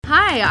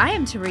Hi, I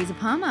am Teresa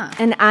Palmer.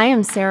 And I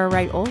am Sarah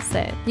Wright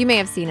Olsen. You may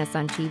have seen us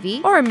on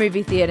TV. Or a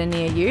movie theater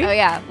near you. Oh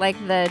yeah, like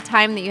the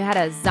time that you had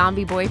a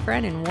zombie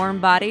boyfriend in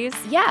Warm Bodies.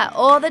 Yeah,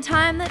 or the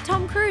time that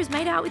Tom Cruise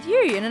made out with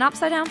you in an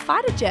upside-down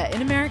fighter jet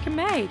in American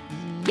Made.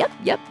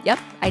 Yep,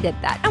 I did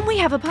that. And we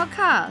have a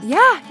podcast.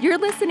 Yeah, you're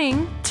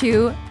listening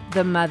to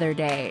The Mother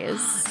Daze.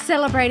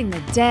 Celebrating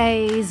the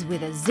days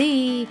with a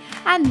Z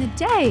and the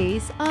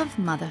days of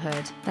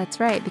motherhood. That's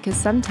right, because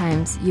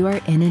sometimes you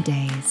are in a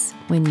daze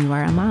when you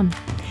are a mom.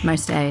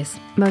 Most days.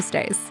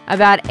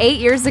 About 8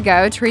 years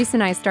ago, Teresa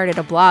and I started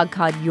a blog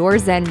called Your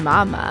Zen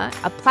Mama,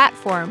 a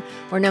platform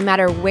where no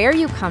matter where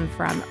you come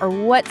from or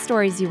what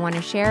stories you want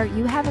to share,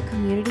 you have a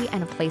community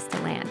and a place to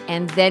land.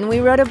 And then we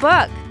wrote a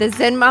book, The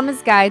Zen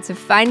Mama's Guide to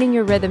Finding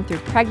Your Rhythm Through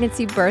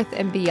Pregnancy, Birth,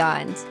 and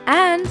Beyond.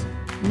 And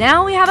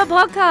now we have a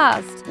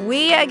podcast.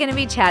 We are going to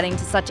be chatting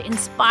to such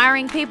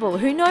inspiring people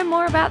who know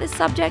more about this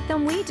subject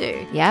than we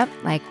do. Yep,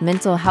 like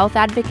mental health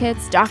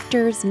advocates,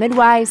 doctors,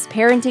 midwives,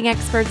 parenting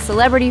experts,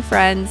 celebrity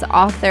friends,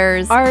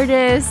 authors,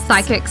 artists,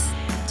 Psychics.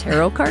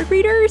 tarot card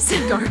readers,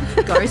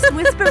 Ghost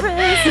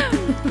whisperers.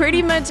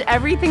 pretty much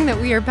everything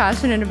that we are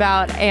passionate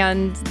about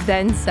and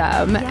then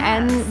some. Yes.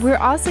 And we're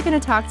also going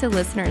to talk to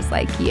listeners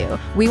like you.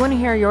 We want to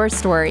hear your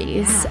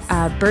stories,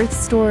 birth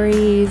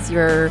stories,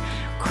 your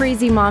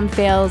crazy mom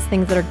fails,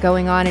 things that are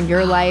going on in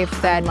your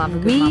life that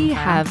we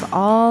have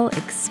all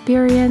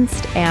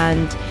experienced,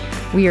 and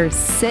we are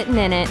sitting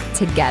in it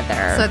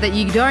together. So that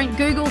you don't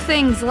Google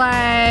things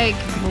like,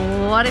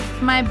 what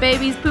if my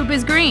baby's poop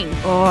is green?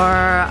 Or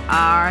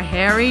are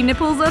hairy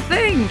nipples a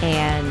thing?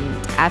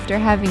 And after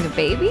having a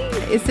baby,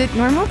 is it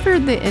normal for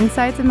the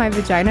insides of my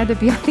vagina to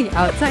be on the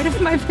outside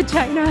of my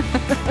vagina?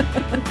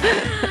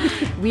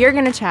 We are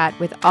going to chat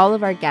with all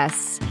of our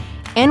guests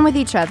and with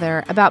each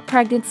other about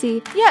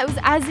pregnancy. Yeah, it was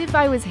as if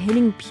I was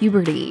hitting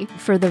puberty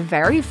for the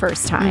very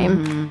first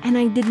time, and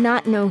I did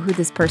not know who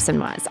this person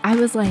was. I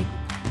was like,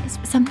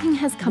 something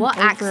has come over. What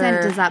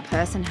accent does that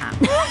person have?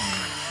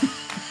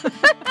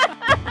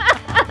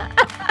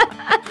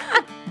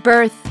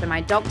 Birth. So my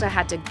doctor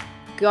had to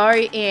go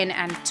in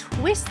and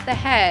twist the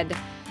head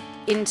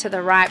into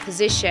the right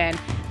position,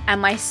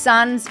 and my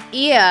son's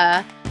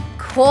ear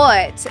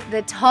caught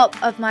the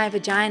top of my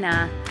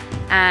vagina,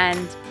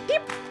 and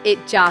it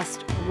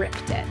just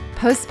ripped it.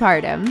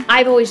 Postpartum.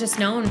 I've always just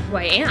known who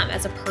I am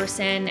as a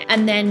person,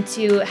 and then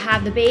to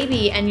have the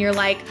baby and you're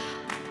like,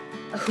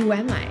 who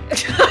am I?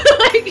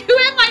 Like, who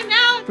am I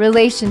now?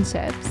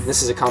 Relationships.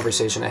 This is a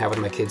conversation I have with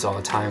my kids all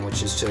the time,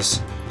 which is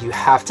just, you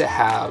have to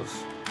have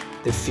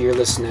the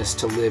fearlessness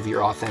to live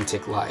your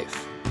authentic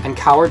life. And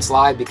cowards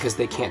lie because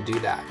they can't do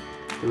that.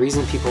 The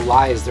reason people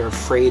lie is they're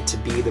afraid to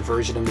be the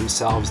version of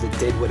themselves that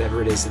did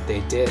whatever it is that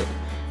they did.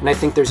 And I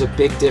think there's a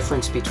big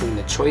difference between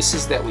the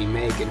choices that we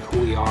make and who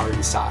we are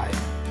inside.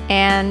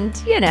 And,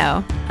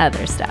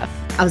 other stuff.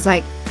 I was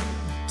like,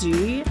 do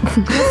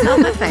yourself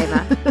a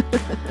favor.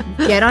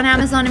 Get on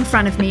Amazon in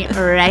front of me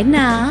right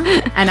now,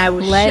 and I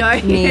will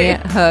Let show me you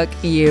hook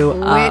you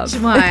up. which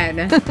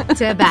one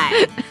to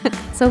buy.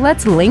 So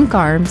let's link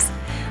arms.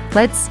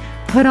 Let's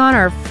put on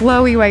our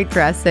flowy white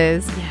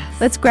dresses.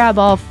 Yes. Let's grab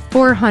all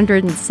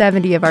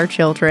 470 of our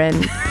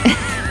children.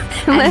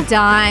 And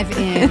dive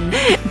in.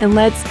 And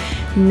let's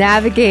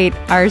navigate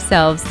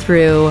ourselves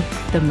through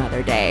the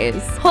Mother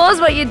Daze.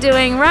 Pause what you're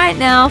doing right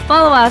now.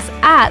 Follow us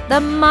at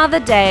The Mother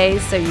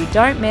Daze so you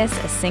don't miss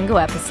a single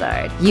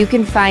episode. You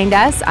can find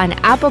us on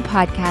Apple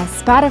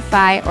Podcasts,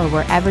 Spotify, or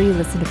wherever you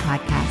listen to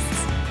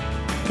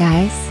podcasts.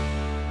 Guys,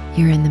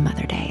 you're in the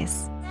Mother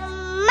Daze.